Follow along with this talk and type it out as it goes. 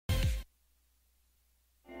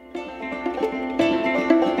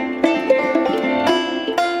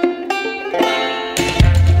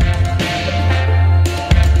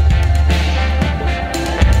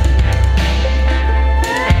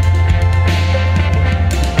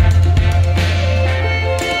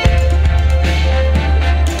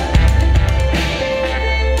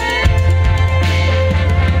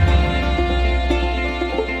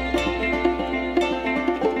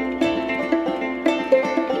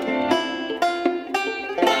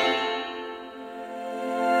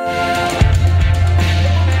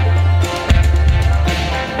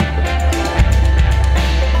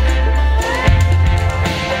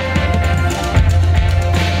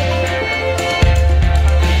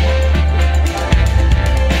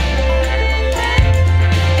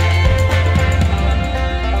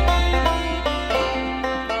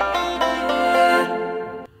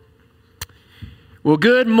Well,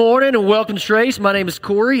 good morning and welcome to Trace. My name is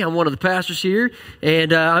Corey. I'm one of the pastors here,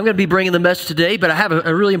 and I'm going to be bringing the message today, but I have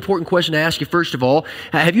a really important question to ask you first of all.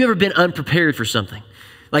 Have you ever been unprepared for something?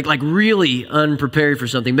 Like really unprepared for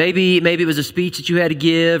something. Maybe it was a speech that you had to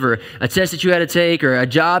give, or a test that you had to take, or a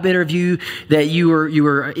job interview that you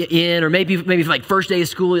were in, or maybe like first day of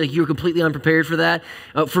school, like you were completely unprepared for that.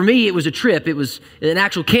 For me, it was a trip. It was an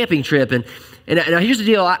actual camping trip, and now here's the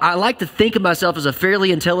deal. I like to think of myself as a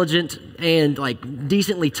fairly intelligent and like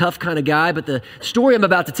decently tough kind of guy, but the story I'm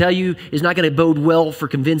about to tell you is not going to bode well for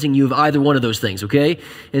convincing you of either one of those things, okay?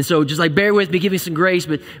 And so just like bear with me, give me some grace.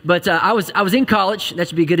 But I was in college. That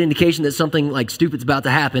should be a good indication that something like stupid's about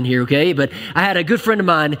to happen here, okay? But I had a good friend of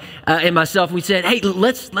mine and myself, and we said, hey,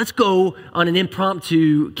 let's go on an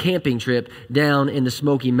impromptu camping trip down in the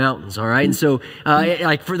Smoky Mountains, all right? And so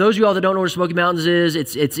like for those of you all that don't know where Smoky Mountains is,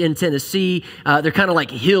 it's in Tennessee. They're kind of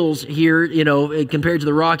like hills here, you know, compared to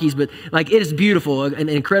the Rockies, but like it is beautiful, an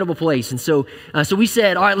incredible place. And so we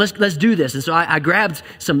said, all right, let's do this. And so I grabbed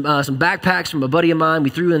some backpacks from a buddy of mine. We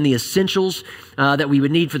threw in the essentials that we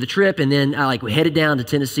would need for the trip, and then we headed down to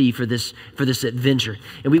Tennessee for this adventure.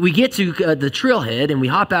 And we get to the trailhead, and we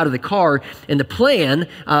hop out of the car, and the plan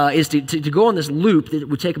is to go on this loop that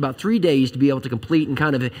would take about 3 days to be able to complete and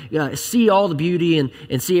kind of see all the beauty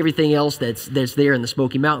and see everything else that's there in the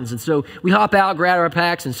Smoky Mountains. And so we hop out, grab our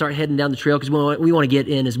packs, and start heading down the trail because we want to get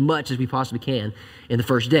in as much as we possibly can in the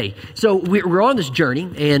first day. So we're on this journey,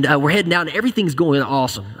 and we're heading down, and everything's going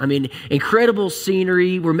awesome. I mean, incredible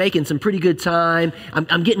scenery. We're making some pretty good time.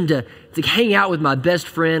 I'm getting to hang out with my best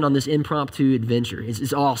friend on this impromptu adventure.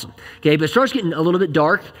 It's awesome. Okay, but it starts getting a little bit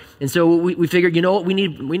dark, and so we figured, you know what, we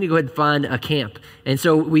need to go ahead and find a camp. And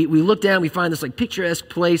so we look down, we find this like picturesque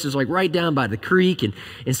place. It's like right down by the creek, and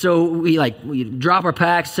so we drop our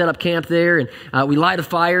packs, set up camp there, and we light a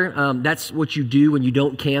fire. That's what you do when you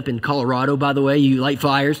don't camp in Colorado, by the way. You light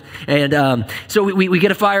fires, and so we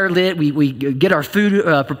get a fire lit. We get our food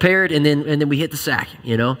prepared, and then we hit the sack.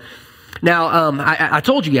 You know. Now, I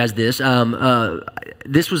told you guys this.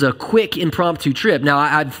 This was a quick impromptu trip. Now,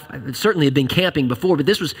 I've certainly been camping before, but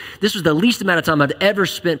this was the least amount of time I've ever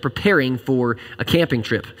spent preparing for a camping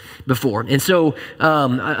trip before. And so,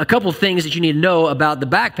 a couple of things that you need to know about the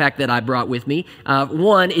backpack that I brought with me.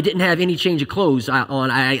 One, it didn't have any change of clothes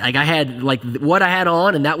on. I had like what I had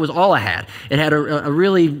on, and that was all I had. It had a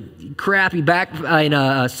really crappy back and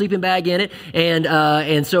a sleeping bag in it,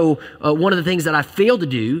 and so one of the things that I failed to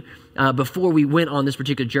do before we went on this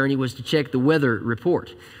particular journey was to check the weather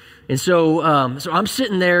report. And so I'm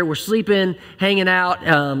sitting there, we're sleeping, hanging out,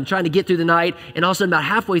 trying to get through the night, and all of a sudden about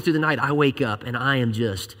halfway through the night, I wake up and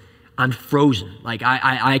I'm frozen. Like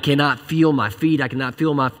I cannot feel my feet, I cannot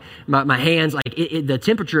feel my hands. Like the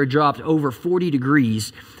temperature dropped over 40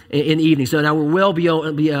 degrees in the evening. So now we're well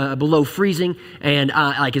below freezing, and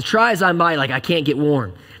as try as I might, I can't get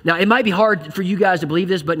warm. Now, it might be hard for you guys to believe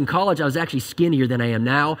this, but in college, I was actually skinnier than I am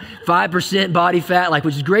now. 5% body fat,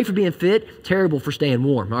 which is great for being fit, terrible for staying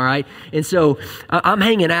warm, all right? And so I'm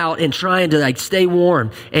hanging out and trying to stay warm.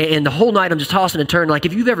 And the whole night, I'm just tossing and turning.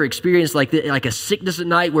 If you've ever experienced a sickness at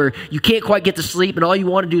night where you can't quite get to sleep and all you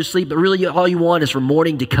want to do is sleep, but really all you want is for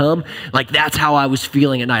morning to come, that's how I was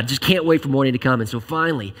feeling at night. I just can't wait for morning to come. And so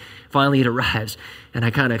finally it arrives, and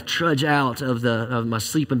I kind of trudge out of my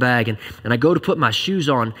sleeping bag, and I go to put my shoes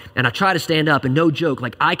on, and I try to stand up, and no joke,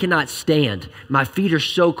 I cannot stand. My feet are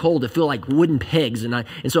so cold, they feel like wooden pegs, and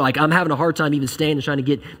so I'm having a hard time even standing, trying to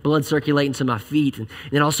get blood circulating to my feet, and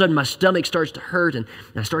then all of a sudden my stomach starts to hurt, and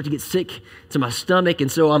I start to get sick to my stomach, and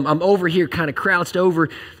so I'm over here kind of crouched over,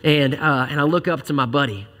 and I look up to my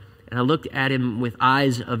buddy, and I look at him with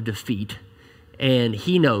eyes of defeat, and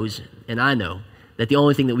he knows, and I know, that the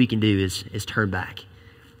only thing that we can do is turn back.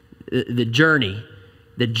 The journey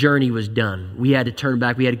was done. We had to turn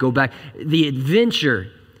back. We had to go back. The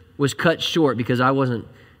adventure was cut short because I wasn't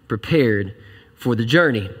prepared for the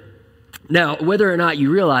journey. Now, whether or not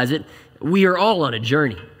you realize it, we are all on a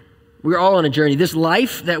journey. We're all on a journey. This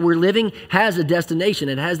life that we're living has a destination.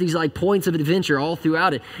 It has these points of adventure all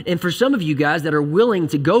throughout it. And for some of you guys that are willing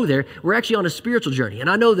to go there, we're actually on a spiritual journey. And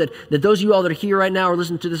I know that those of you all that are here right now or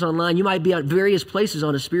listening to this online, you might be at various places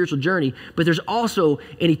on a spiritual journey, but there's also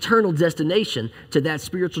an eternal destination to that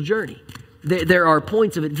spiritual journey. There are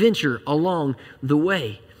points of adventure along the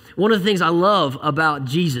way. One of the things I love about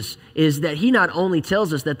Jesus is that he not only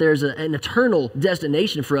tells us that there's an eternal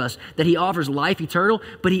destination for us, that he offers life eternal,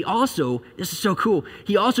 but he also, this is so cool,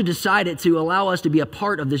 he also decided to allow us to be a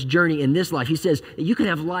part of this journey in this life. He says that you can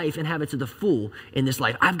have life and have it to the full in this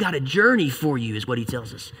life. I've got a journey for you is what he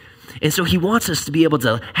tells us. And so he wants us to be able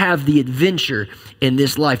to have the adventure in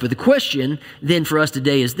this life. But the question then for us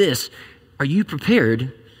today is this: Are you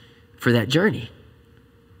prepared for that journey?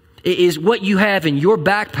 Is what you have in your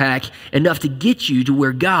backpack enough to get you to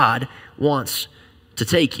where God wants to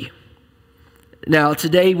take you? Now,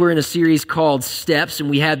 today we're in a series called Steps, and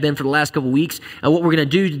we have been for the last couple of weeks. And what we're going to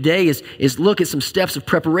do today is look at some steps of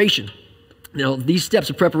preparation. Now, these steps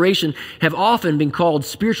of preparation have often been called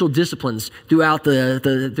spiritual disciplines throughout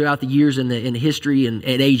the years in history and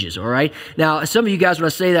ages, all right? Now, some of you guys, when I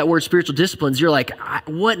say that word spiritual disciplines, you're like,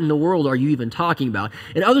 what in the world are you even talking about?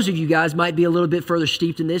 And others of you guys might be a little bit further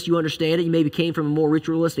steeped in this. You understand it. You maybe came from a more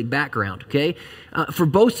ritualistic background, okay? For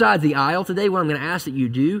both sides of the aisle today, what I'm going to ask that you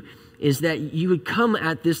do is that you would come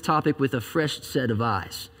at this topic with a fresh set of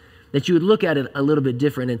eyes, that you would look at it a little bit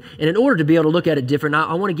different. And in order to be able to look at it different,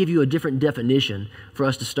 I want to give you a different definition for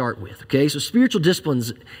us to start with, okay? So spiritual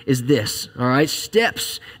disciplines is this, all right?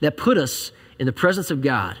 Steps that put us in the presence of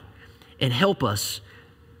God and help us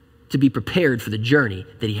to be prepared for the journey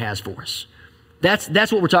that He has for us.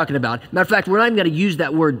 That's what we're talking about. Matter of fact, we're not even going to use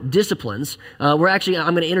that word disciplines. I'm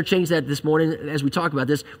going to interchange that this morning as we talk about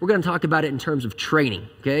this. We're going to talk about it in terms of training,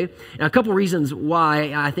 okay? Now, a couple reasons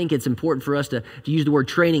why I think it's important for us to use the word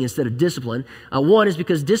training instead of discipline. One is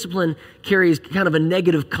because discipline carries kind of a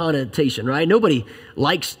negative connotation, right? Nobody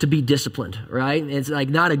likes to be disciplined, right? It's like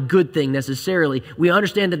not a good thing necessarily. We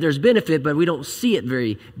understand that there's benefit, but we don't see it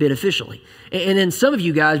very beneficially. And then some of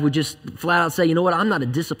you guys would just flat out say, you know what, I'm not a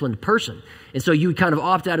disciplined person. And so you would kind of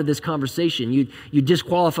opt out of this conversation. You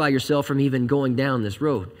disqualify yourself from even going down this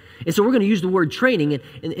road. And so we're going to use the word training.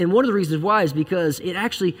 And one of the reasons why is because it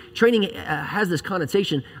actually, training has this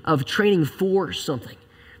connotation of training for something.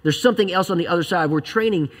 There's something else on the other side. We're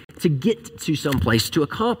training to get to some place, to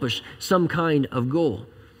accomplish some kind of goal.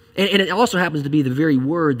 And it also happens to be the very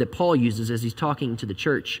word that Paul uses as he's talking to the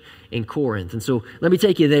church in Corinth. And so let me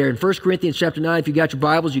take you there. In 1 Corinthians chapter 9, if you got your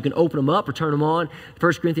Bibles, you can open them up or turn them on.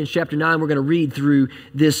 1 Corinthians chapter 9, we're going to read through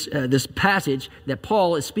this passage that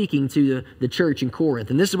Paul is speaking to the church in Corinth.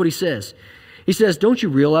 And this is what he says. He says, "Don't you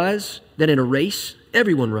realize that in a race,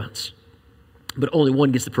 everyone runs, but only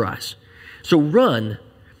one gets the prize? So run,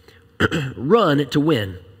 run to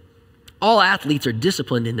win. All athletes are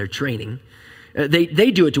disciplined in their training.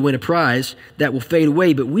 They do it to win a prize that will fade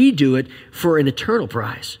away, but we do it for an eternal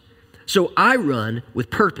prize. So I run with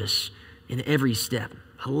purpose in every step."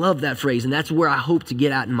 I love that phrase, and that's where I hope to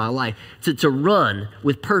get at in my life, to run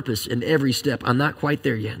with purpose in every step. I'm not quite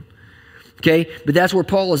there yet, okay? But that's where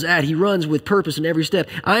Paul is at. He runs with purpose in every step.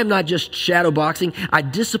 I am not just shadow boxing. I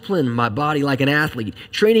discipline my body like an athlete,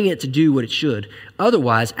 training it to do what it should.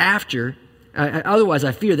 Otherwise, I fear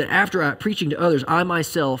that after preaching to others, I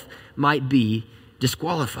myself might be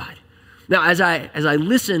disqualified. Now, as I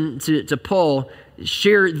listen to Paul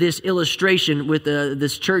share this illustration with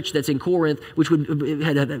this church that's in Corinth, which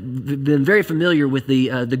had been very familiar with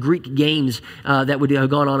the Greek games that would have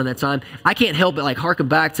gone on in that time, I can't help but harken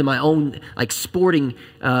back to my own sporting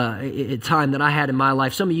time that I had in my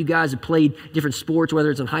life. Some of you guys have played different sports, whether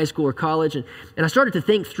it's in high school or college, and I started to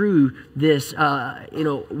think through this.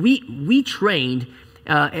 We trained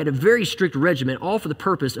at a very strict regimen, all for the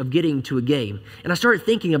purpose of getting to a game. And I started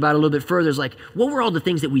thinking about it a little bit further. It's like, what were all the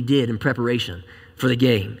things that we did in preparation for the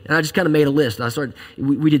game? And I just kind of made a list.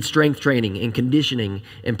 We did strength training and conditioning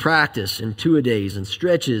and practice and two-a-days and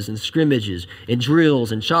stretches and scrimmages and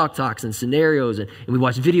drills and chalk talks and scenarios. And we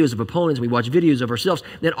watched videos of opponents. We watched videos of ourselves.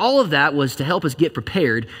 And all of that was to help us get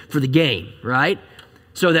prepared for the game, right?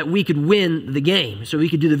 So that we could win the game. So we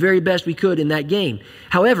could do the very best we could in that game.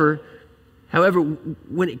 However,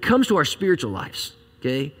 when it comes to our spiritual lives,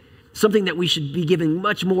 okay, something that we should be giving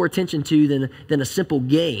much more attention to than a simple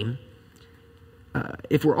game,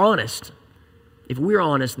 if we're honest,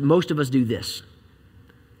 most of us do this.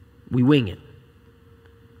 We wing it.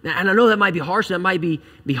 And I know that might be harsh, that might be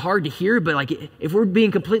hard to hear, but if we're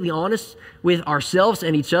being completely honest with ourselves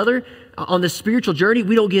and each other, on this spiritual journey,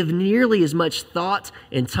 we don't give nearly as much thought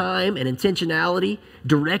and time and intentionality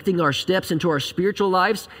directing our steps into our spiritual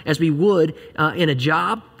lives as we would in a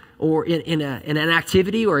job or in an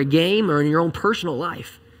activity or a game or in your own personal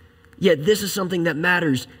life. Yet this is something that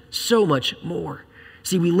matters so much more.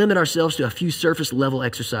 See, we limit ourselves to a few surface level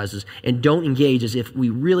exercises and don't engage as if we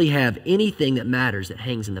really have anything that matters that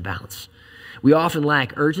hangs in the balance. We often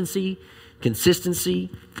lack urgency, consistency,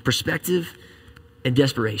 perspective, and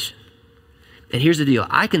desperation. And here's the deal.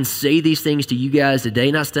 I can say these things to you guys today,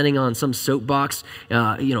 not standing on some soapbox,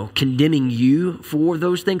 condemning you for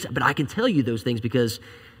those things, but I can tell you those things because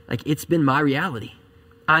it's been my reality.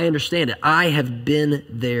 I understand it. I have been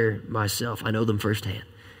there myself. I know them firsthand.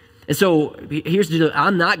 And so here's the deal.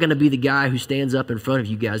 I'm not going to be the guy who stands up in front of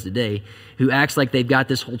you guys today who acts like they've got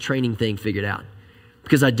this whole training thing figured out,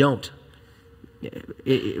 because I don't.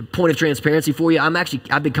 Point of transparency for you,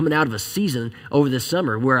 I've been coming out of a season over this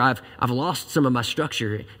summer where I've lost some of my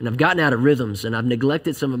structure and I've gotten out of rhythms and I've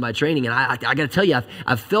neglected some of my training. And I got to tell you,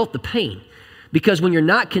 I've felt the pain, because when you're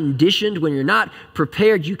not conditioned, when you're not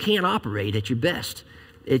prepared, you can't operate at your best.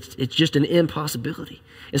 It's just an impossibility.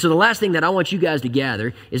 And so the last thing that I want you guys to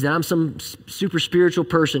gather is that I'm some super spiritual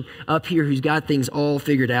person up here who's got things all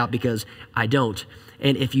figured out, because I don't.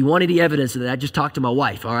 And if you want any evidence of that, just talk to my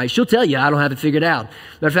wife, all right? She'll tell you I don't have it figured out.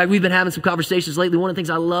 Matter of fact, we've been having some conversations lately. One of the things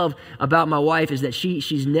I love about my wife is that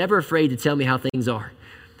she's never afraid to tell me how things are.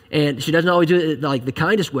 And she doesn't always do it like the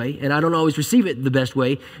kindest way, and I don't always receive it the best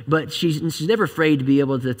way, but she's never afraid to be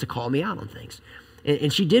able to call me out on things.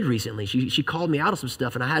 And she did recently. She called me out on some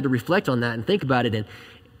stuff, and I had to reflect on that and think about it. And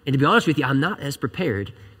to be honest with you, I'm not as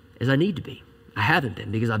prepared as I need to be. I haven't been,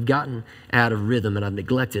 because I've gotten out of rhythm and I've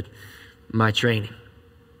neglected my training.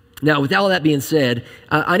 Now, with all that being said,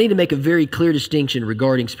 I need to make a very clear distinction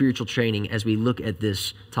regarding spiritual training as we look at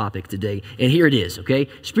this topic today. And here it is, okay?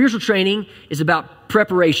 Spiritual training is about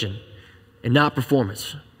preparation and not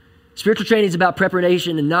performance. Spiritual training is about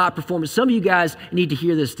preparation and not performance. Some of you guys need to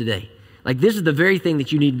hear this today. Like, this is the very thing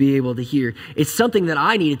that you need to be able to hear. It's something that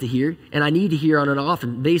I needed to hear, and I need to hear on an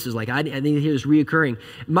often basis. Like, I need to hear this reoccurring.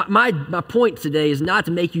 My point today is not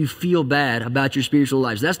to make you feel bad about your spiritual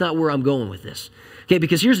lives. That's not where I'm going with this. Okay,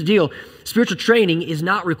 because here's the deal. Spiritual training is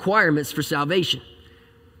not requirements for salvation.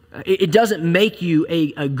 It doesn't make you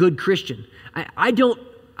a good Christian. I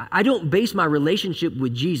don't base my relationship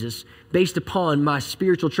with Jesus based upon my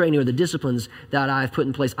spiritual training or the disciplines that I've put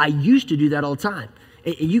in place. I used to do that all the time.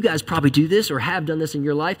 And you guys probably do this or have done this in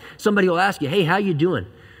your life. Somebody will ask you, hey, how you doing?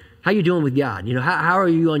 How you doing with God? You know, how are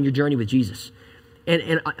you on your journey with Jesus?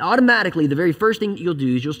 And automatically, the very first thing you'll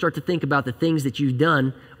do is you'll start to think about the things that you've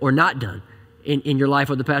done or not done in your life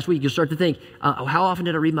over the past week. You'll start to think, how often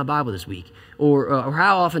did I read my Bible this week? Or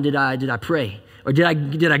how often did I pray? Or did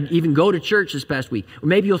I even go to church this past week? Or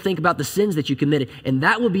maybe you'll think about the sins that you committed, and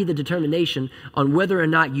that will be the determination on whether or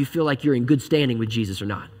not you feel like you're in good standing with Jesus or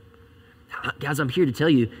not. Guys, I'm here to tell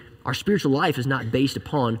you, our spiritual life is not based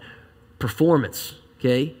upon performance,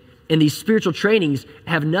 okay? And these spiritual trainings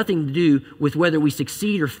have nothing to do with whether we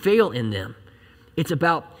succeed or fail in them. It's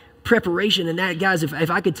about preparation. And that, guys, if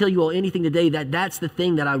I could tell you all anything today, that's the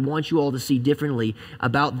thing that I want you all to see differently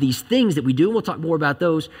about these things that we do. And we'll talk more about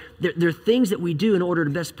those. They're things that we do in order to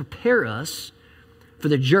best prepare us for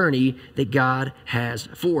the journey that God has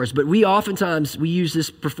for us. But we use this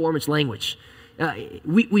performance language.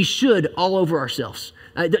 We should all over ourselves,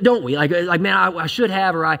 don't we? Like man, I should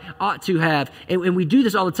have, or I ought to have. And we do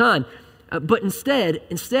this all the time. But instead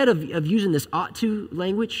of using this ought to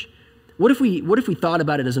language, what if we thought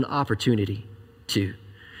about it as an opportunity to?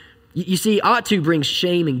 You see, ought to brings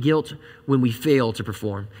shame and guilt when we fail to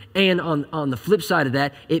perform. And on the flip side of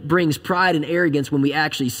that, it brings pride and arrogance when we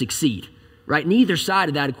actually succeed, right? Neither side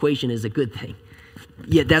of that equation is a good thing.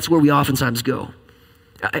 Yet that's where we oftentimes go.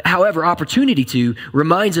 However, opportunity to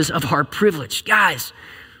reminds us of our privilege. Guys,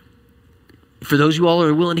 for those of you all who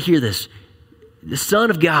are willing to hear this, the Son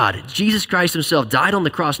of God, Jesus Christ himself, died on the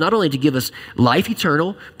cross not only to give us life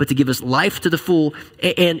eternal, but to give us life to the full.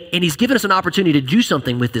 And he's given us an opportunity to do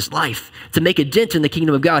something with this life, to make a dent in the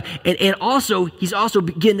kingdom of God. And also,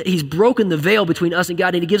 he's broken the veil between us and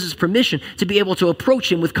God, and he gives us permission to be able to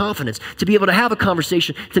approach him with confidence, to be able to have a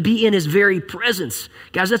conversation, to be in his very presence.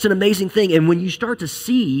 Guys, that's an amazing thing. And when you start to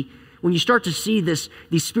see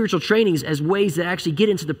these spiritual trainings as ways that actually get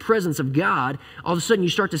into the presence of God, all of a sudden you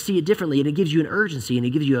start to see it differently, and it gives you an urgency, and it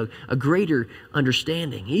gives you a greater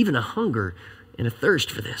understanding, even a hunger and a thirst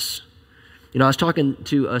for this. You know, I was talking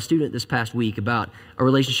to a student this past week about a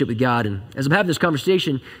relationship with God, and as I'm having this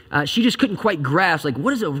conversation, she just couldn't quite grasp, like,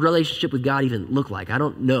 what does a relationship with God even look like? I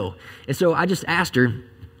don't know. And so I just asked her,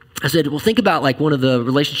 I said, well, think about like one of the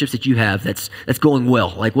relationships that you have that's going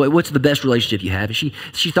well. Like, what's the best relationship you have? And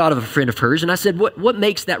she thought of a friend of hers, and I said, what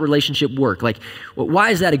makes that relationship work? Like,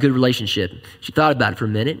 why is that a good relationship? She thought about it for a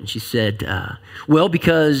minute, and she said, well,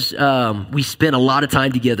 because we spent a lot of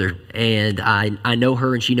time together, and I know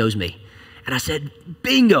her and she knows me. And I said,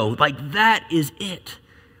 bingo, like that is it.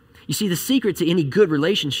 You see, the secret to any good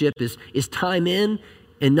relationship is time in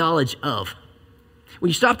and knowledge of. When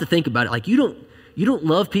you stop to think about it, like you don't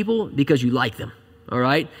love people because you like them, all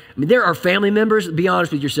right? I mean, there are family members, be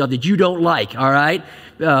honest with yourself, that you don't like, all right?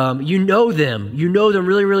 You know them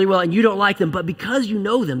really, really well, and you don't like them, but because you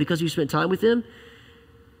know them, because you spent time with them,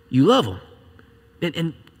 you love them.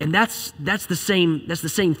 And that's the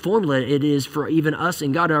same formula it is for even us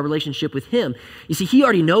and God in our relationship with him. You see, he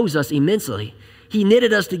already knows us immensely. He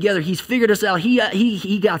knitted us together. He's figured us out.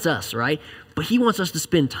 He got us, right? But he wants us to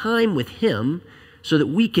spend time with him so that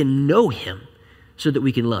we can know him, so that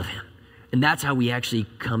we can love him. And that's how we actually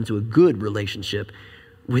come to a good relationship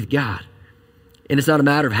with God. And it's not a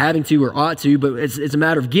matter of having to or ought to, but it's a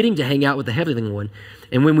matter of getting to hang out with the Heavenly One.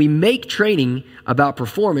 And when we make training about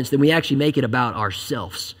performance, then we actually make it about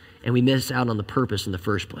ourselves, and we miss out on the purpose in the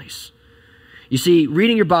first place. You see,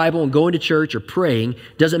 reading your Bible and going to church or praying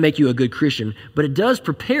doesn't make you a good Christian, but it does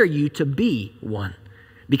prepare you to be one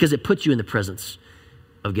because it puts you in the presence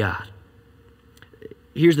of God.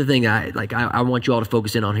 Here's the thing I want you all to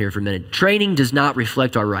focus in on here for a minute. Training does not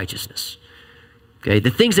reflect our righteousness. Okay,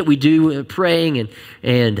 the things that we do, praying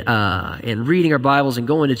and reading our Bibles and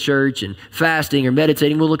going to church and fasting or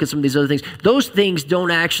meditating, we'll look at some of these other things. Those things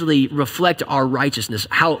don't actually reflect our righteousness,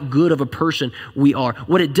 how good of a person we are.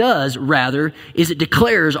 What it does, rather, is it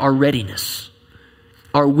declares our readiness,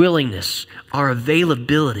 our willingness, our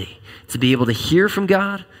availability to be able to hear from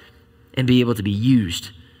God and be able to be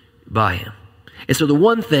used by him. And so the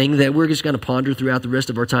one thing that we're just going to ponder throughout the rest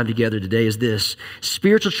of our time together today is this.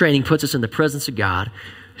 Spiritual training puts us in the presence of God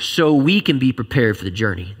so we can be prepared for the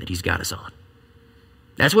journey that he's got us on.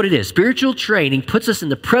 That's what it is. Spiritual training puts us in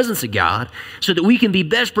the presence of God so that we can be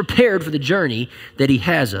best prepared for the journey that he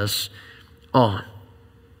has us on.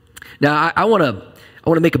 Now, I want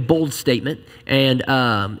to make a bold statement, and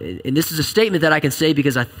this is a statement that I can say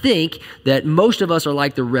because I think that most of us are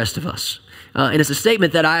like the rest of us. And it's a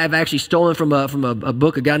statement that I have actually stolen from a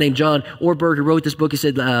book, a guy named John Ortberg who wrote this book. He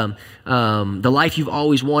said, The Life You've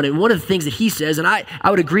Always Wanted. And one of the things that he says, and I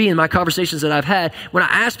would agree in my conversations that I've had, when I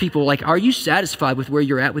ask people, like, are you satisfied with where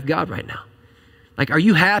you're at with God right now? Like, are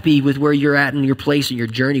you happy with where you're at in your place in your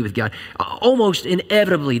journey with God? Almost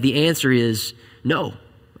inevitably, the answer is no.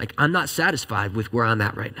 Like, I'm not satisfied with where I'm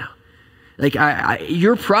at right now. Like,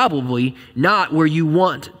 you're probably not where you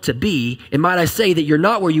want to be. And might I say that you're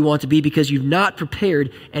not where you want to be because you've not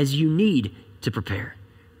prepared as you need to prepare.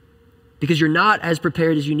 Because you're not as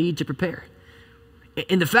prepared as you need to prepare.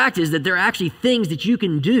 And the fact is that there are actually things that you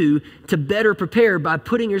can do to better prepare by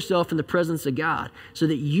putting yourself in the presence of God so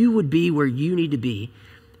that you would be where you need to be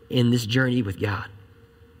in this journey with God.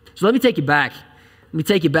 So let me take you back. Let me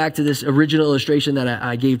take you back to this original illustration that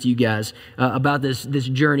I gave to you guys about this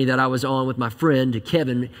journey that I was on with my friend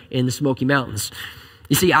Kevin in the Smoky Mountains.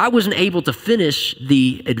 You see, I wasn't able to finish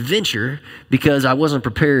the adventure because I wasn't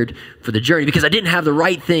prepared for the journey, because I didn't have the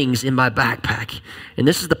right things in my backpack. And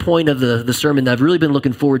this is the point of the sermon that I've really been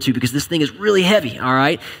looking forward to, because this thing is really heavy, all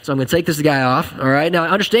right? So I'm going to take this guy off, all right? Now,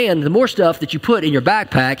 understand, the more stuff that you put in your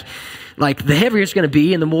backpack, like, the heavier it's going to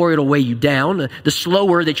be and the more it'll weigh you down, the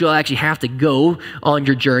slower that you'll actually have to go on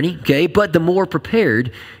your journey, okay? But the more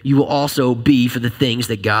prepared you will also be for the things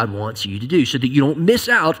that God wants you to do so that you don't miss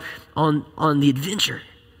out on the adventure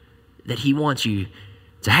that he wants you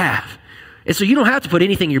to have. And so you don't have to put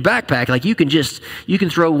anything in your backpack. Like, you can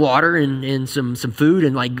throw water and some food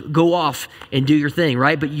and, like, go off and do your thing,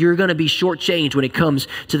 right? But you're going to be shortchanged when it comes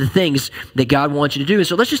to the things that God wants you to do. And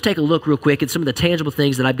so let's just take a look real quick at some of the tangible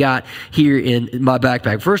things that I've got here in my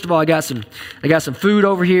backpack. First of all, I got some food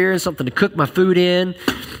over here, something to cook my food in.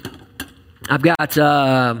 I've got,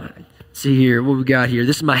 see here, what we got here.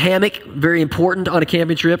 This is my hammock, very important on a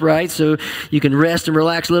camping trip, right? So you can rest and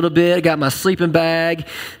relax a little bit. I got my sleeping bag,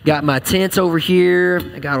 got my tent over here.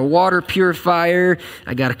 I got a water purifier.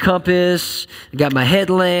 I got a compass. I got my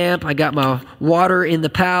headlamp. I got my water in the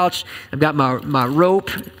pouch. I've got my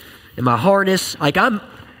rope and my harness. Like, I'm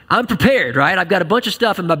prepared, right? I've got a bunch of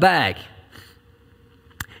stuff in my bag.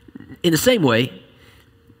 In a similar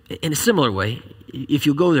way, if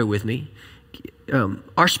you'll go there with me,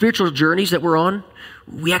 our spiritual journeys that we're on,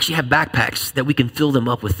 we actually have backpacks that we can fill them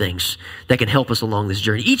up with things that can help us along this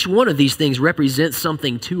journey. Each one of these things represents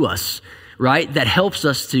something to us, right, that helps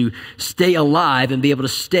us to stay alive and be able to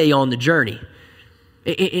stay on the journey.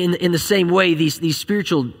 In the same way, these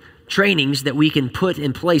spiritual trainings that we can put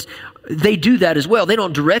in place, they do that as well. They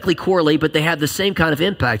don't directly correlate, but they have the same kind of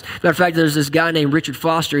impact. Matter of fact, there's this guy named Richard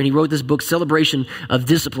Foster, and he wrote this book, Celebration of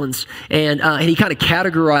Disciplines, and he kind of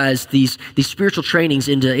categorized these spiritual trainings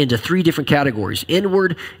into three different categories: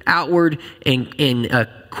 inward, outward,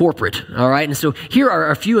 and corporate. All right, and so here are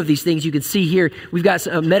a few of these things you can see here. We've got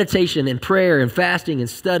meditation and prayer and fasting and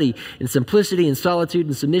study and simplicity and solitude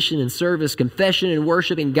and submission and service, confession and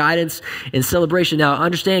worship and guidance and celebration. Now,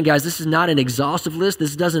 understand, guys, this is not an exhaustive list.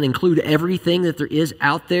 This doesn't include everything that there is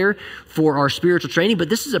out there for our spiritual training, but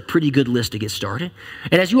this is a pretty good list to get started.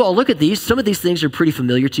 And as you all look at these, some of these things are pretty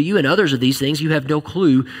familiar to you, and others of these things you have no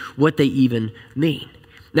clue what they even mean.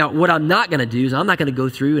 Now, what I'm not going to do is I'm not going to go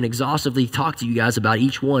through and exhaustively talk to you guys about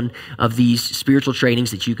each one of these spiritual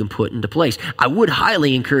trainings that you can put into place. I would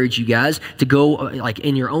highly encourage you guys to go like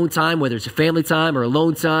in your own time, whether it's a family time or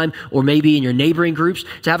alone time, or maybe in your neighboring groups,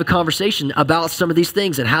 to have a conversation about some of these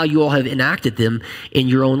things and how you all have enacted them in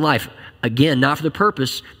your own life. Again, not for the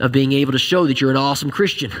purpose of being able to show that you're an awesome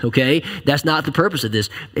Christian, okay? That's not the purpose of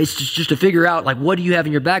this. It's just to figure out, like, what do you have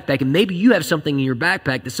in your backpack? And maybe you have something in your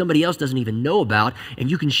backpack that somebody else doesn't even know about,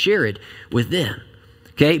 and you can share it with them,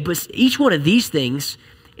 okay? But each one of these things,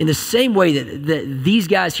 in the same way that these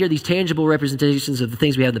guys here, these tangible representations of the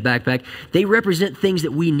things we have in the backpack, they represent things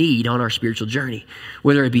that we need on our spiritual journey,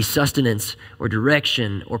 whether it be sustenance or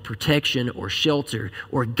direction or protection or shelter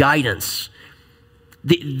or guidance.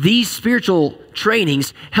 These spiritual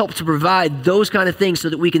trainings help to provide those kind of things so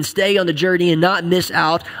that we can stay on the journey and not miss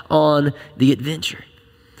out on the adventure.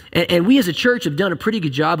 And we as a church have done a pretty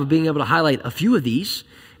good job of being able to highlight a few of these,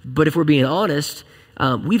 but if we're being honest,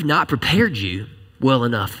 we've not prepared you well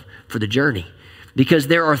enough for the journey, because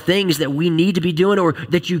there are things that we need to be doing or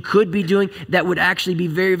that you could be doing that would actually be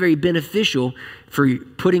very, very beneficial for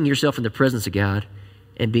putting yourself in the presence of God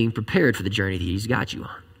and being prepared for the journey that He's got you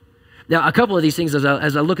on. Now, a couple of these things, as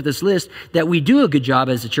I look at this list, that we do a good job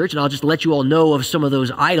as a church, and I'll just let you all know of some of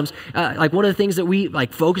those items. Like one of the things that we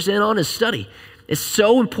focus in on is study. It's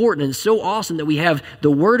so important and so awesome that we have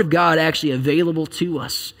the Word of God actually available to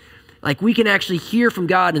us. Like we can actually hear from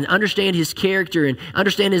God and understand His character and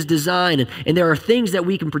understand His design. And there are things that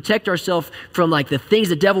we can protect ourselves from, like the things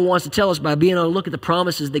the devil wants to tell us, by being able to look at the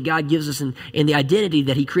promises that God gives us and the identity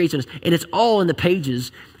that He creates in us. And it's all in the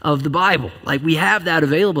pages of the Bible. Like we have that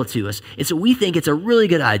available to us. And so we think it's a really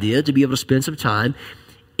good idea to be able to spend some time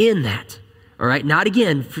in that. All right, not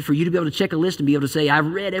again for you to be able to check a list and be able to say,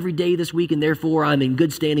 I've read every day this week and therefore I'm in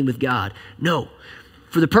good standing with God. No.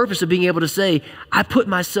 For the purpose of being able to say, I put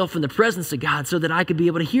myself in the presence of God so that I could be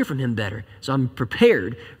able to hear from Him better. So I'm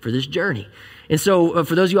prepared for this journey. And so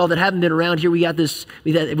for those of you all that haven't been around here, we have this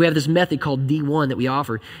method called D1 that we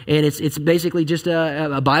offer. And it's basically just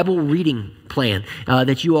a Bible reading plan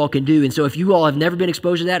that you all can do. And so if you all have never been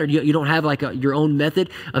exposed to that, or you don't have like your own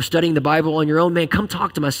method of studying the Bible on your own, man, come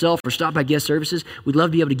talk to myself or stop by guest services. We'd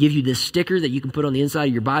love to be able to give you this sticker that you can put on the inside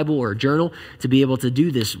of your Bible or a journal to be able to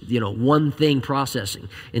do this, one thing processing.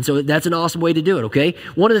 And so that's an awesome way to do it, okay?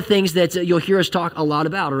 One of the things that you'll hear us talk a lot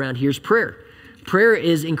about around here is prayer. Prayer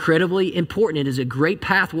is incredibly important. It is a great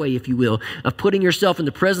pathway, if you will, of putting yourself in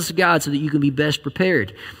the presence of God so that you can be best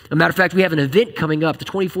prepared. As a matter of fact, we have an event coming up, the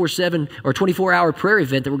 24/7 or 24-hour prayer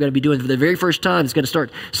event that we're going to be doing for the very first time. It's going to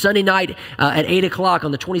start Sunday night at 8 o'clock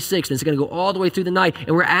on the 26th, and it's going to go all the way through the night.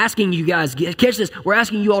 And we're asking you guys, catch this, we're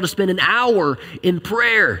asking you all to spend an hour in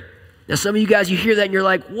prayer. Now, some of you guys, you hear that and you're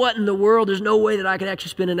like, what in the world? There's no way that I could actually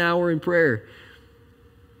spend an hour in prayer.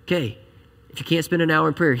 Okay, if you can't spend an hour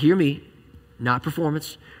in prayer, hear me. Not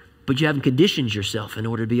performance, but you haven't conditioned yourself in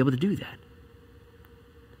order to be able to do that.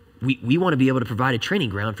 We want to be able to provide a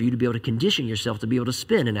training ground for you to be able to condition yourself to be able to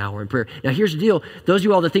spend an hour in prayer. Now, here's the deal. Those of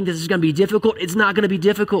you all that think this is going to be difficult, it's not going to be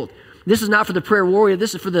difficult. This is not for the prayer warrior.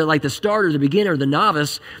 This is for the starter, the beginner, the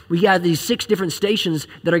novice. We got these 6 different stations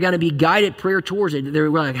that are going to be guided prayer towards it.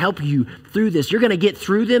 They're going to help you through this. You're going to get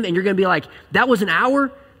through them, and you're going to be like, that was an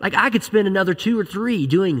hour? Like, I could spend another 2 or 3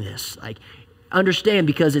 doing this. Like, understand,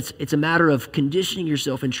 because it's a matter of conditioning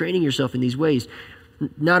yourself and training yourself in these ways,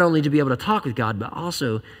 not only to be able to talk with God, but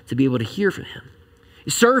also to be able to hear from Him.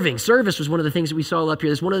 Service was one of the things that we saw up here.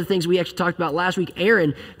 That's one of the things we actually talked about last week.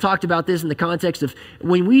 Aaron talked about this in the context of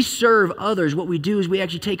when we serve others, what we do is we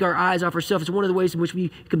actually take our eyes off ourselves. It's one of the ways in which we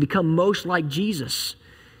can become most like Jesus.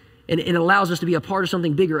 And it allows us to be a part of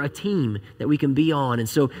something bigger, a team that we can be on. And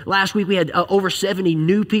so last week we had over 70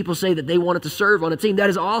 new people say that they wanted to serve on a team. That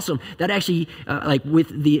is awesome. That actually,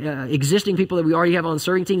 with the existing people that we already have on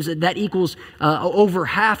serving teams, that equals over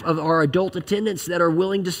half of our adult attendants that are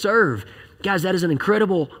willing to serve. Guys, that is an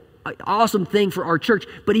incredible, awesome thing for our church,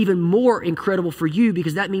 but even more incredible for you,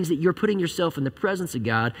 because that means that you're putting yourself in the presence of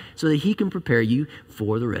God so that He can prepare you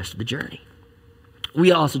for the rest of the journey. We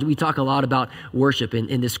talk a lot about worship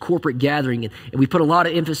in this corporate gathering, and we put a lot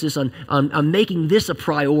of emphasis on making this a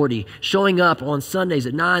priority, showing up on Sundays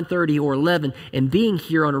at 9:30 or 11 and being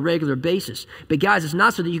here on a regular basis. But guys, it's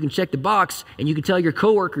not so that you can check the box and you can tell your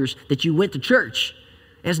coworkers that you went to church.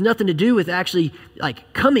 It has nothing to do with actually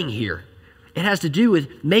coming here. It has to do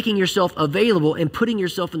with making yourself available and putting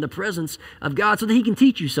yourself in the presence of God so that He can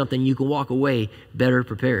teach you something you can walk away better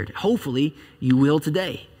prepared. Hopefully, you will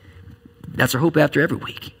today. That's our hope after every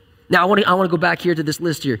week. Now, I want to go back here to this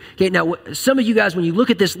list here. Okay, now, some of you guys, when you look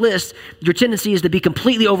at this list, your tendency is to be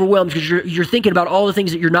completely overwhelmed because you're thinking about all the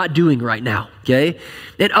things that you're not doing right now, okay?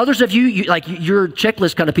 And others of you, like you're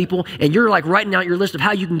checklist kind of people, and you're like writing out your list of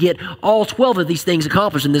how you can get all 12 of these things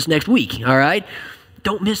accomplished in this next week, all right?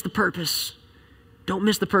 Don't miss the purpose. Don't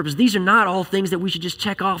miss the purpose. These are not all things that we should just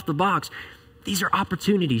check off the box. These are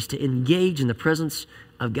opportunities to engage in the presence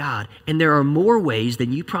of God. And there are more ways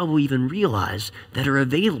than you probably even realize that are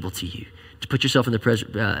available to you to put yourself in the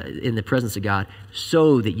presence of God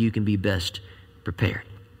so that you can be best prepared.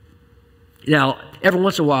 Now, every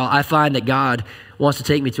once in a while, I find that God wants to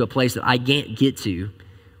take me to a place that I can't get to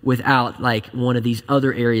without like one of these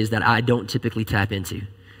other areas that I don't typically tap into.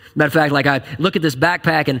 Matter of fact, like I look at this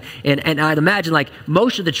backpack and I'd imagine like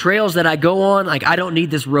most of the trails that I go on, like I don't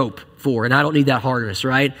need this rope for, and I don't need that harness,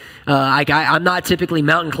 right? I'm not typically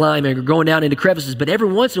mountain climbing or going down into crevices, but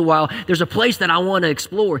every once in a while, there's a place that I want to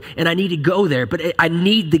explore and I need to go there, but I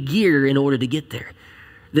need the gear in order to get there.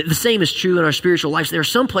 The same is true in our spiritual lives. There are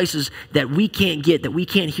some places that we can't get, that we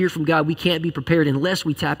can't hear from God, we can't be prepared unless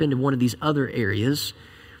we tap into one of these other areas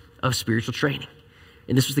of spiritual training.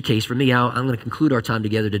 And this was the case for me. I'm going to conclude our time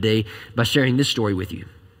together today by sharing this story with you.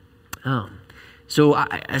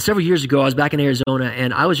 Several years ago, I was back in Arizona,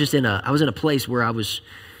 and I was in a place where I just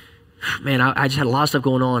had a lot of stuff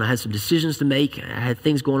going on. I had some decisions to make. I had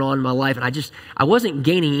things going on in my life, and I wasn't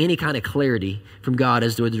gaining any kind of clarity from God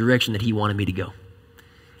as to the direction that He wanted me to go.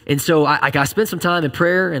 And so I spent some time in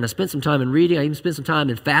prayer, and I spent some time in reading. I even spent some time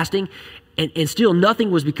in fasting, and still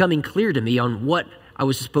nothing was becoming clear to me on what I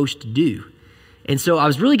was supposed to do. And so I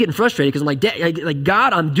was really getting frustrated because I'm like,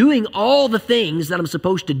 God, I'm doing all the things that I'm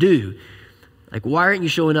supposed to do. Like, why aren't you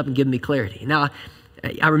showing up and giving me clarity? Now,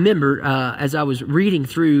 I remember as I was reading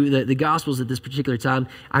through the Gospels at this particular time,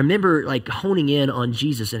 I remember like honing in on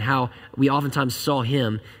Jesus and how we oftentimes saw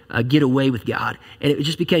Him get away with God. And it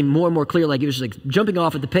just became more and more clear, like it was like jumping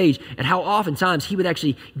off at the page, and how oftentimes He would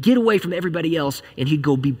actually get away from everybody else and He'd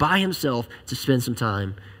go be by Himself to spend some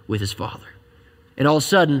time with His Father. And all of a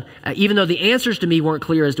sudden, even though the answers to me weren't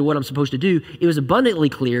clear as to what I'm supposed to do, it was abundantly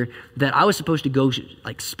clear that I was supposed to go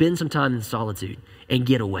like spend some time in solitude and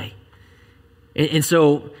get away. And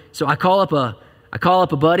so I call up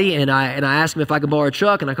a buddy and I ask him if I can borrow a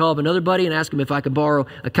truck, and I call up another buddy and ask him if I can borrow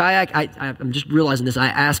a kayak. I'm just realizing this. I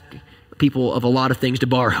ask people of a lot of things to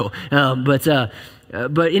borrow, but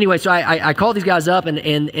anyway, so I call these guys up and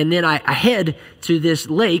then I head to this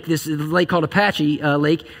lake called Apache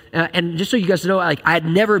Lake. And just so you guys know, like I had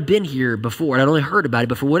never been here before, and I'd only heard about it,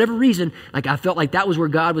 but for whatever reason, like I felt like that was where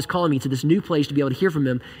God was calling me to this new place to be able to hear from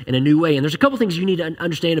Him in a new way. And there's a couple things you need to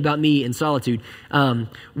understand about me in solitude.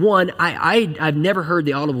 One, I've never heard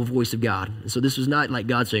the audible voice of God. So this was not like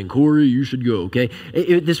God saying, Corey, you should go, okay?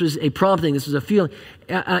 This was a prompting, this was a feeling.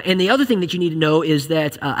 And the other thing that you need to know is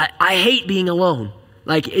that I hate being alone.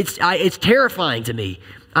 Like it's terrifying to me.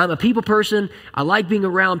 I'm a people person. I like being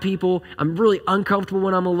around people. I'm really uncomfortable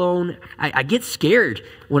when I'm alone. I get scared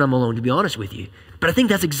when I'm alone, to be honest with you. But I think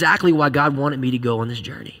that's exactly why God wanted me to go on this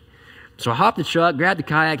journey. So I hop the truck, grab the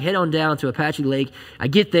kayak, head on down to Apache Lake. I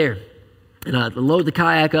get there and I load the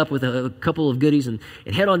kayak up with a couple of goodies and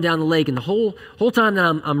head on down the lake. And the whole time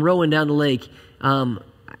that I'm rowing down the lake, I'm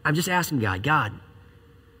just asking God,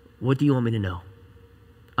 what do you want me to know?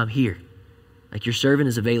 I'm here. Like your servant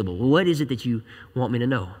is available. Well, what is it that you want me to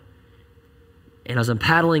know? And as I'm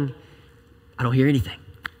paddling, I don't hear anything.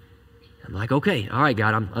 I'm like, okay, all right,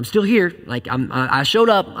 God, I'm still here. Like I showed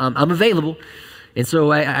up. I'm available. And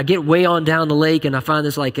so I get way on down the lake and I find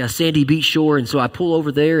this like a sandy beach shore. And so I pull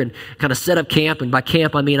over there and kind of set up camp. And by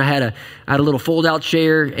camp, I mean I had a little fold out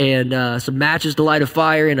chair and some matches to light a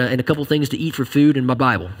fire and a couple things to eat for food and my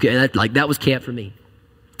Bible. Okay, that was camp for me.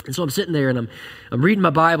 And so I'm sitting there and I'm reading my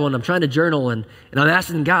Bible and I'm trying to journal and I'm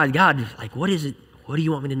asking God, like, what is it? What do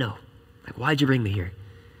you want me to know? Like, why'd you bring me here?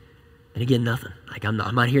 And again, nothing. Like, I'm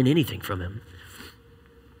not hearing anything from Him.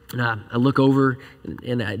 And I look over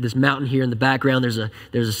and this mountain here in the background, there's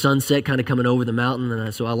a sunset kind of coming over the mountain.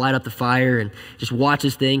 And so I light up the fire and just watch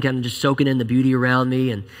this thing, kind of just soaking in the beauty around me,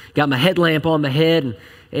 and got my headlamp on my head.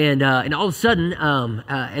 And all of a sudden,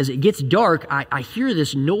 as it gets dark, I hear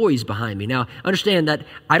this noise behind me. Now, understand that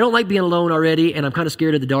I don't like being alone already, and I'm kind of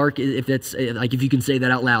scared of the dark, if you can say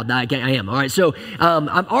that out loud. I am, all right? So I'm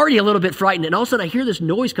already a little bit frightened, and all of a sudden I hear this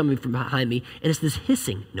noise coming from behind me, and it's this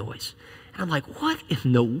hissing noise. And I'm like, what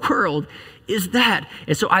in the world is that?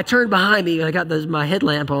 And so I turn behind me, and I got my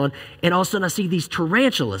headlamp on, and all of a sudden I see these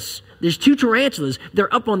tarantulas. There's two tarantulas.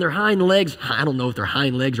 They're up on their hind legs. I don't know if they're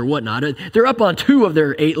hind legs or whatnot. They're up on two of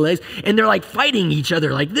their 8 legs, and they're like fighting each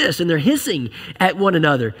other like this, and they're hissing at one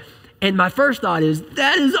another. And my first thought is,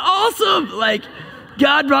 that is awesome. Like,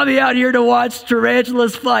 God brought me out here to watch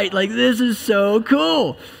tarantulas fight. Like, this is so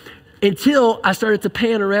cool. Until I started to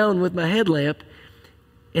pan around with my headlamp,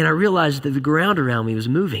 and I realized that the ground around me was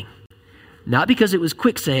moving. Not because it was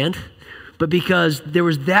quicksand, but because there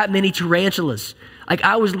was that many tarantulas. Like,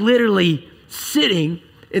 I was literally sitting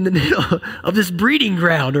in the middle of this breeding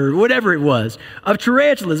ground or whatever it was of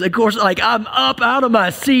tarantulas. Of course, like, I'm up out of my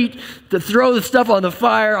seat to throw the stuff on the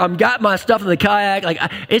fire. I've got my stuff in the kayak. Like,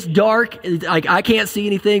 it's dark. Like, I can't see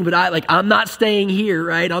anything, but I'm not staying here,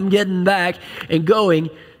 right? I'm getting back and going.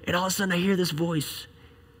 And all of a sudden I hear this voice.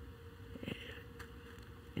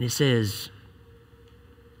 And it says,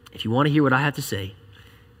 if you want to hear what I have to say,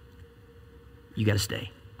 you got to stay.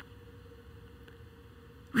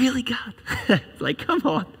 Really, God? Like, come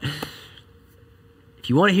on. If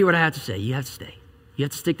you want to hear what I have to say, you have to stay. You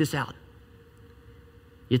have to stick this out.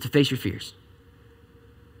 You have to face your fears.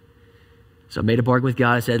 So I made a bargain with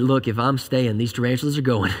God. I said, look, if I'm staying, these tarantulas are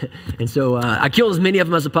going. And so I killed as many of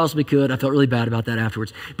them as I possibly could. I felt really bad about that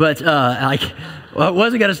afterwards. But I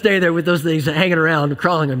wasn't going to stay there with those things hanging around,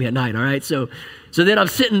 crawling on me at night, all right? So then I'm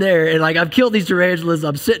sitting there, and like, I've killed these tarantulas.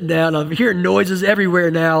 I'm sitting down. I'm hearing noises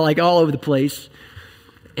everywhere now, like all over the place.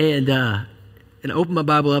 And I opened my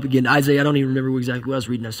Bible up again, Isaiah. I don't even remember exactly what I was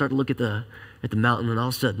reading. I started to look at the mountain, and all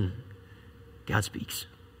of a sudden, God speaks.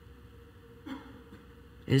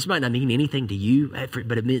 And this might not mean anything to you,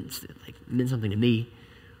 but it meant something to me.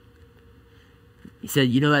 He said,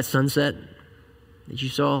 you know that sunset that you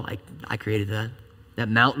saw? I created that. That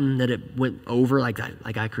mountain that it went over, I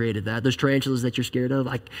created that. Those tarantulas that you're scared of,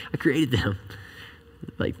 I created them.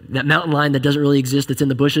 Like that mountain lion that doesn't really exist, that's in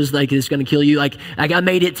the bushes, like it's going to kill you. Like I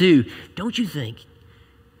made it too. Don't you think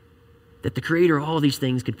that the creator of all these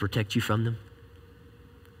things could protect you from them?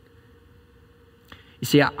 You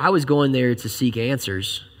see, I was going there to seek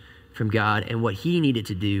answers from God, and what he needed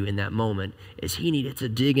to do in that moment is he needed to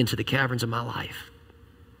dig into the caverns of my life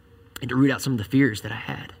and to root out some of the fears that I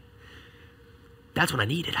had. That's what I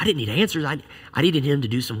needed. I didn't need answers. I needed him to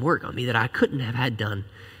do some work on me that I couldn't have had done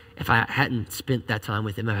if I hadn't spent that time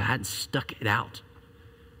with him, if I hadn't stuck it out.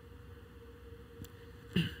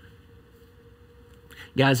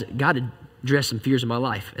 Guys, God addressed some fears in my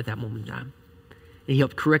life at that moment in time. And he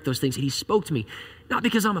helped correct those things. And he spoke to me, not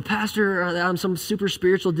because I'm a pastor or that I'm some super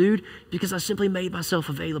spiritual dude, because I simply made myself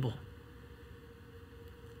available.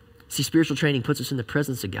 See, spiritual training puts us in the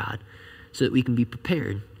presence of God so that we can be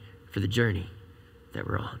prepared for the journey that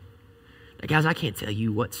we're on. Now, guys, I can't tell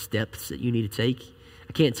you what steps that you need to take.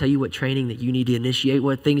 I can't tell you what training that you need to initiate,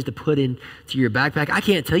 what things to put into your backpack. I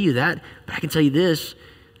can't tell you that, but I can tell you this.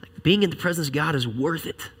 Like, being in the presence of God is worth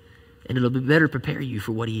it, and it'll be better prepare you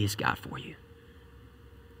for what he has got for you.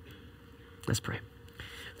 Let's pray.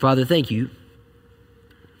 Father, thank you.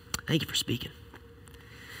 Thank you for speaking.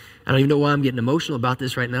 I don't even know why I'm getting emotional about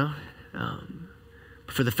this right now.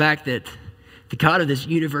 But for the fact that the God of this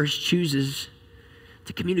universe chooses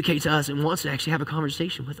to communicate to us and wants to actually have a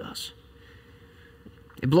conversation with us.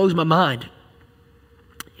 It blows my mind,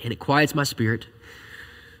 and it quiets my spirit.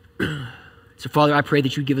 So, Father, I pray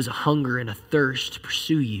that you give us a hunger and a thirst to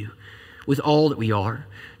pursue you with all that we are,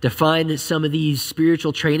 to find some of these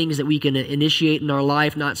spiritual trainings that we can initiate in our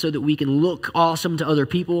life, not so that we can look awesome to other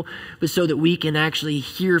people, but so that we can actually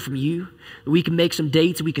hear from you. We can make some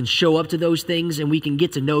dates, we can show up to those things, and we can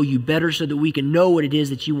get to know you better so that we can know what it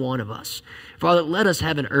is that you want of us. Father, let us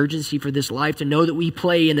have an urgency for this life to know that we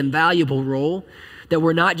play an invaluable role, that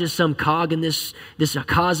we're not just some cog in this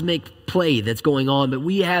cosmic play that's going on, but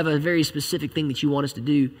we have a very specific thing that you want us to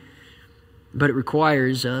do. But it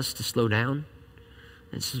requires us to slow down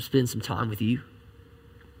and spend some time with you.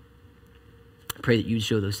 I pray that you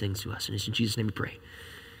show those things to us. And it's in Jesus' name we pray.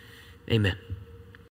 Amen.